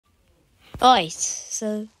Right,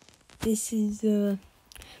 so this is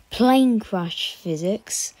plane crash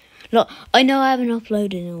physics. Look, I know I haven't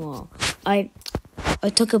uploaded in a while. I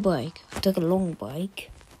took a break. I took a long break.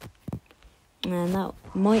 And that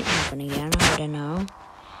might happen again, I don't know.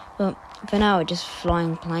 But for now, we're just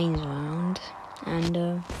flying planes around. And,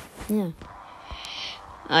 yeah.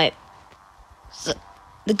 Alright. So,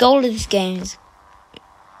 the goal of this game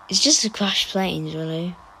is just to crash planes,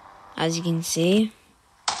 really. As you can see.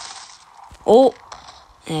 Oh!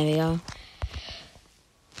 There we go.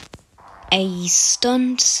 A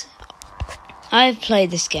stunt. I've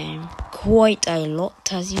played this game quite a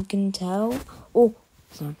lot, as you can tell. Oh,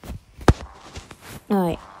 sorry.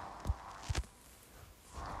 Alright.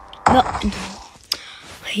 No,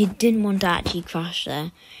 he didn't want to actually crash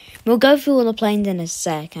there. We'll go through all the planes in a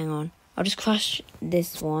sec. Hang on. I'll just crash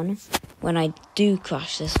this one when I do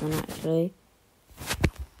crash this one, actually.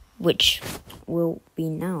 Which will be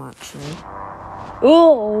now, actually.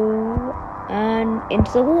 Oh! And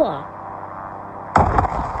into the water.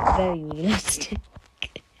 Very realistic.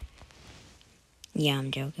 Yeah,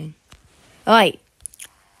 I'm joking. Alright.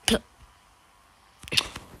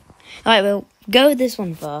 Alright, we'll go with this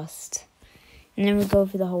one first. And then we'll go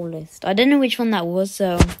through the whole list. I don't know which one that was,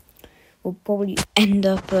 so we'll probably end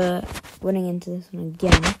up running into this one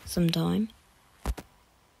again sometime.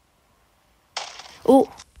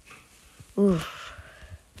 Oh! Oof.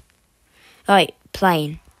 Alright,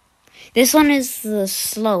 plane. This one is the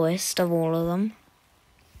slowest of all of them.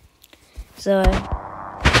 So,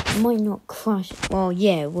 it might not crash. Well,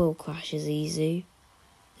 yeah, it will crash as easy.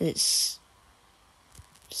 It's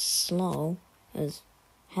slow as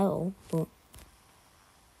hell, but...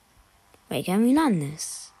 Wait, can we land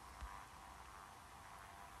this?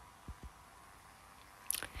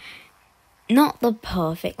 Not the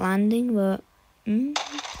perfect landing, but...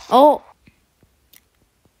 Oh!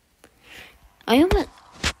 I don't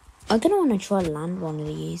want to try to land one of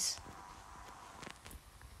these.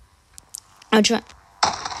 I'll try...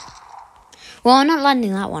 Well, I'm not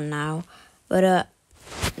landing that one now, but,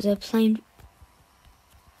 is there a plane...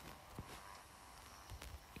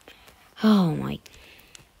 Oh my...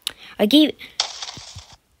 I keep...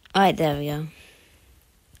 Alright, there we go.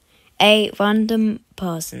 A random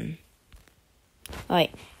person.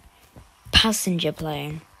 Alright. Passenger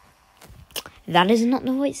plane. That is not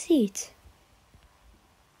the right seat.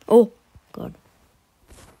 Oh, God.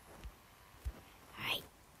 Alright.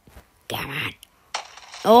 Come on.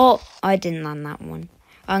 Oh, I didn't land that one.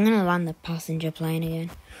 I'm going to land the passenger plane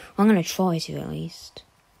again. I'm going to try to, at least.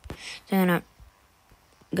 So I'm going to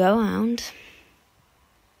go around.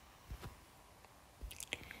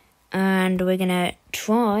 And we're going to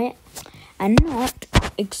try and not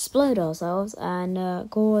explode ourselves and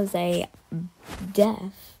cause a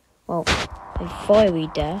death. Well, a fiery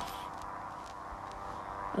death.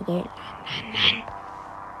 Okay, land.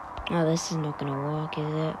 Oh, this is not going to work,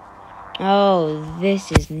 is it? Oh, this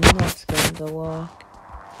is not going to work.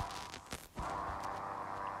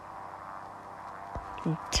 I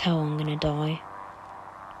can tell I'm going to die.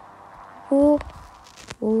 Oh,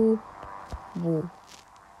 oh, oh.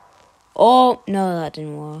 Oh, no, that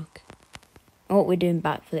didn't work. Oh, we're doing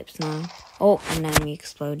backflips now. Oh, and then we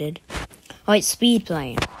exploded. Alright, speed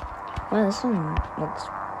plane. Well, this one looks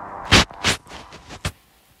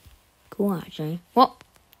cool, actually. What?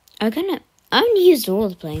 I haven't used all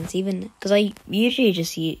the planes, even, because I usually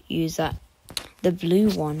just use the blue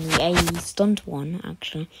one, the A stunt one,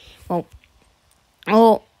 actually. Well,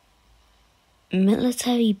 oh,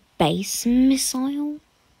 military base missile?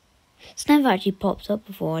 It's never actually popped up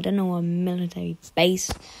before. I don't know what a military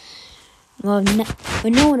base... Well, I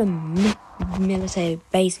know what a military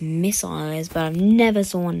base missile is, but I've never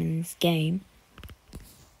saw one in this game.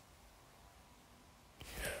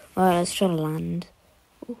 Alright, let's try to land.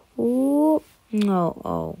 Ooh. No,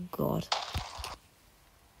 oh God.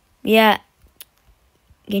 Yeah.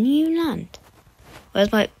 Can you land?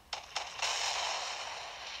 Where's my...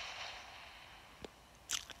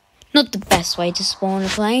 Not the best way to spawn a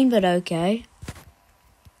plane, but okay.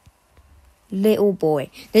 Little boy.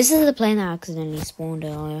 This is the plane that accidentally spawned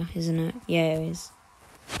earlier, isn't it? Yeah, it is.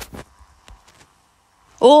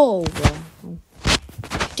 Oh, wow.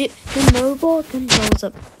 The mobile controls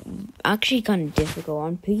are actually kind of difficult.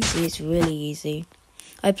 On PC, it's really easy.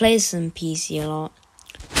 I play some PC a lot.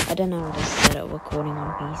 I don't know how to set up recording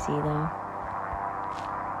on PC,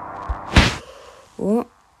 though. Oh,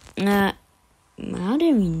 how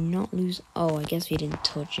did we not lose? Oh, I guess we didn't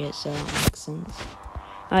touch it, so that makes sense.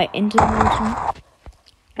 Alright, into the water.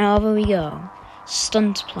 Over we go.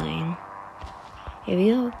 Stunt plane. Here we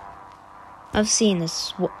go. I've seen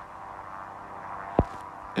this.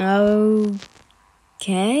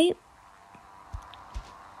 Okay.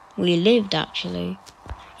 We lived, actually.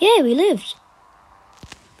 Yeah, we lived.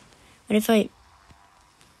 What if I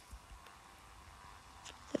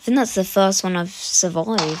think that's the first one I've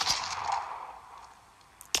survived.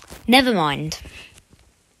 Never mind.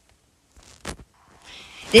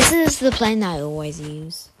 This is the plane that I always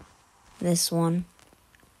use. This one.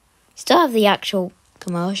 Still have the actual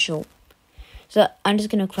commercial. So I'm just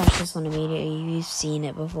going to crash this one immediately. You've seen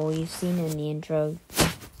it before. You've seen it in the intro.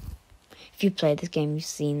 If you played this game, you've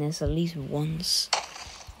seen this at least once.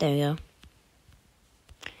 There we go.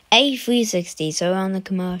 A360, so we're on the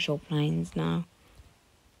commercial planes now.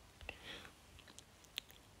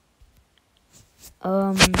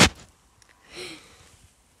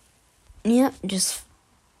 Yep, just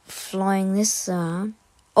flying this,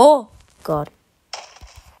 oh, God.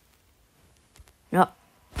 No.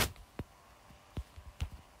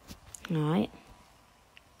 Alright.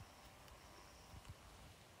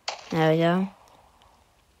 There we go.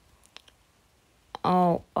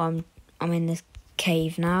 Oh, I'm in this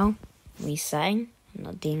cave now. Resetting. I'm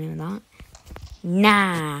not dealing with that.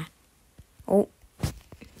 Nah. Oh.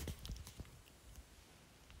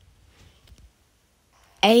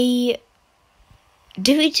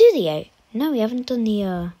 Do we do the A? No, we haven't done the,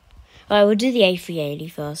 Alright, we'll do the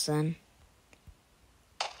A380 first then.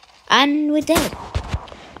 And we're dead.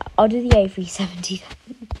 I'll do the A370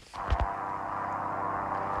 then.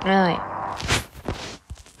 Alright.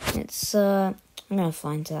 It's, I'm gonna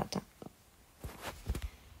fly into that time.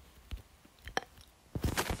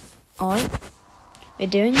 Alright. We're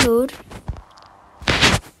doing good.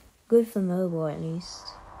 Good for mobile, at least.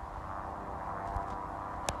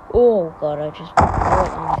 Oh, God, I'm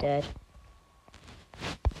dead.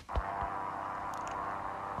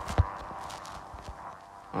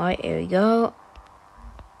 Alright, here we go.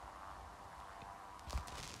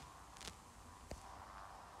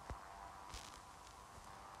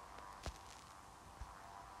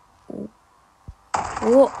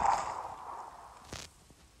 Oh.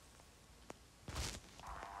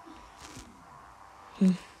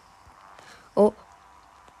 Oh.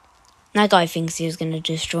 That guy thinks he was going to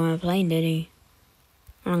destroy my plane, did he?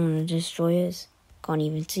 I'm going to destroy his. Can't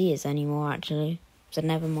even see his anymore, actually. So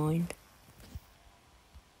never mind.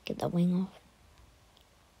 Get that wing off.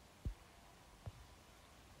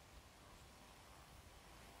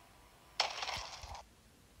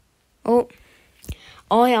 Oh.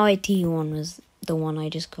 IIT1 was the one I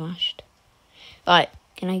just crashed. Right,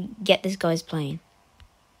 can I get this guy's plane?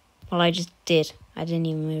 Well, I just did. I didn't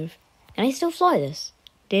even move. Can I still fly this?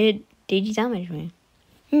 Did you damage me?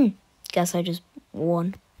 Guess I just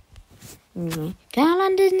won. Can I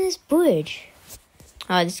land in this bridge?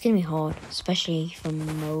 Alright, this is going to be hard. Especially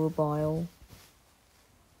from mobile.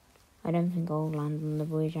 I don't think I'll land on the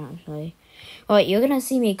bridge, actually. Alright, you're going to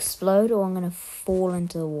see me explode or I'm going to fall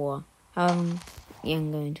into the water. Yeah,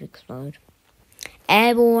 I'm going to explode.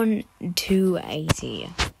 Airborne 280.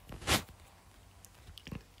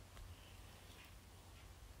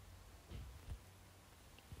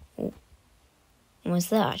 Oh. What's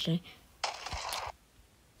that, actually?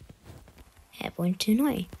 Airborne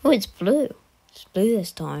 290. Oh, it's blue. It's blue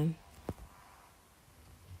this time.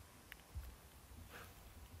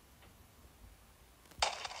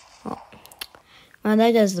 Oh. Well,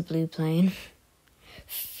 there goes the blue plane.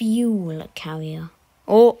 Fuel carrier.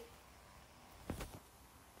 Oh.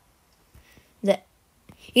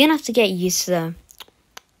 You're going to have to get used to the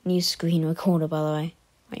new screen recorder, by the way.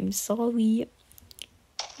 I'm sorry.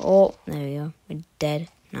 Oh, there we go. We're dead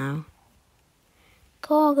now.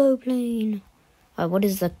 Cargo plane. What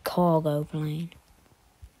is the cargo plane?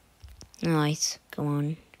 Nice. Come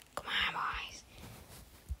on. Come on, boys.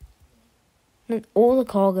 Look, all the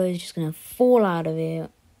cargo is just going to fall out of here.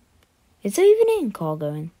 Is there even in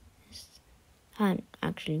cargo? I haven't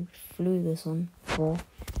actually flew this one before.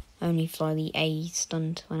 I only fly the A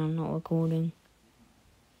stunt when I'm not recording.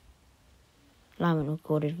 I haven't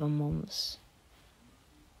recorded for months.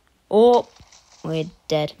 Oh, we're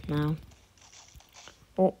dead now.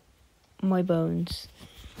 Oh, my bones.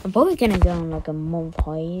 I'm probably gonna go on like a month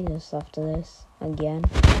hiatus after this again.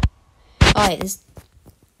 Alright,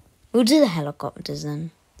 we'll do the helicopters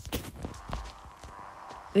then.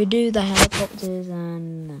 We do the helicopters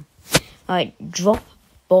and alright, drop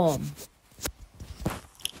bomb.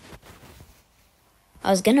 I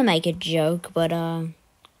was gonna make a joke, but I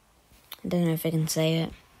don't know if I can say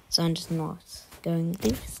it, so I'm just not going to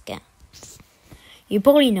risk it. You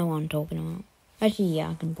probably know what I'm talking about. Actually, yeah,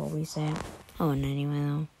 I can probably say it. I won't anyway,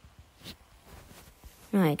 though.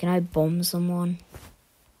 Right, can I bomb someone?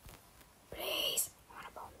 Please, I want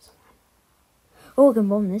to bomb Oh, I can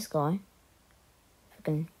bomb this guy. If I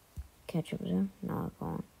can catch up with him. No, I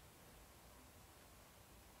can't.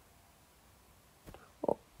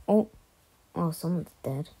 Oh, someone's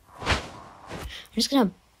dead. I'm just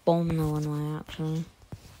gonna bomb the one way, actually.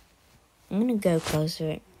 I'm gonna go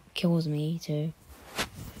closer, it kills me too.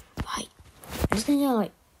 Right. I'm just gonna go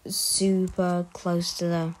like super close to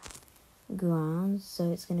the ground,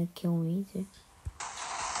 so it's gonna kill me too.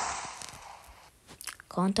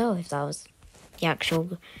 Can't tell if that was the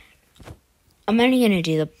actual... I'm only gonna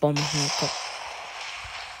do the bomb helicopter.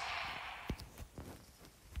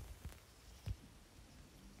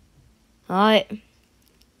 Alright.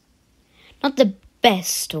 Not the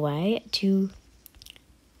best way to...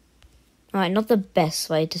 Alright, not the best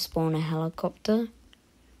way to spawn a helicopter.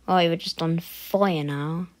 Oh, we're just on fire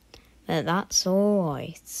now. But that's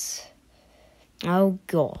alright. Oh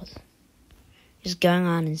god. Just going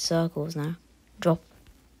around in circles now. Drop.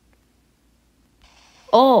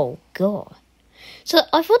 Oh god. So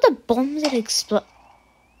I thought the bombs had exploded.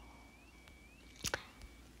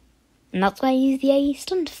 And that's what I use the AE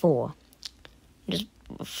stunt for. Just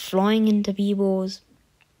flying into people's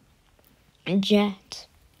jet.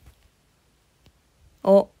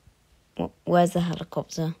 Oh, where's the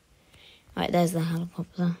helicopter? Right, there's the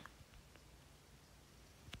helicopter.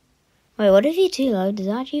 Wait, what if you're too low? Does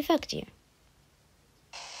that actually affect you?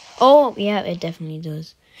 Oh, yeah, it definitely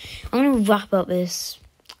does. I'm going to wrap up this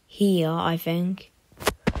here, I think.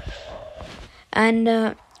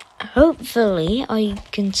 And hopefully I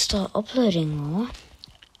can start uploading more.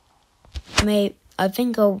 I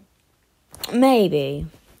think I'll... Maybe.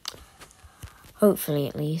 Hopefully,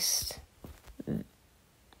 at least.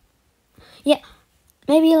 Yeah,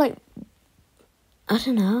 maybe like... I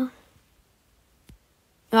don't know.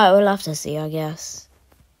 Alright, we'll have to see, I guess.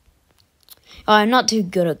 I'm not too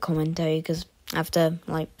good at commentary because after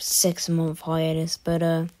like 6-month hiatus,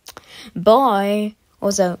 but bye.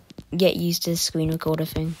 Also, get used to the screen recorder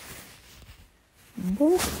thing.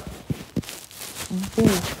 Boop.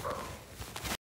 Boop.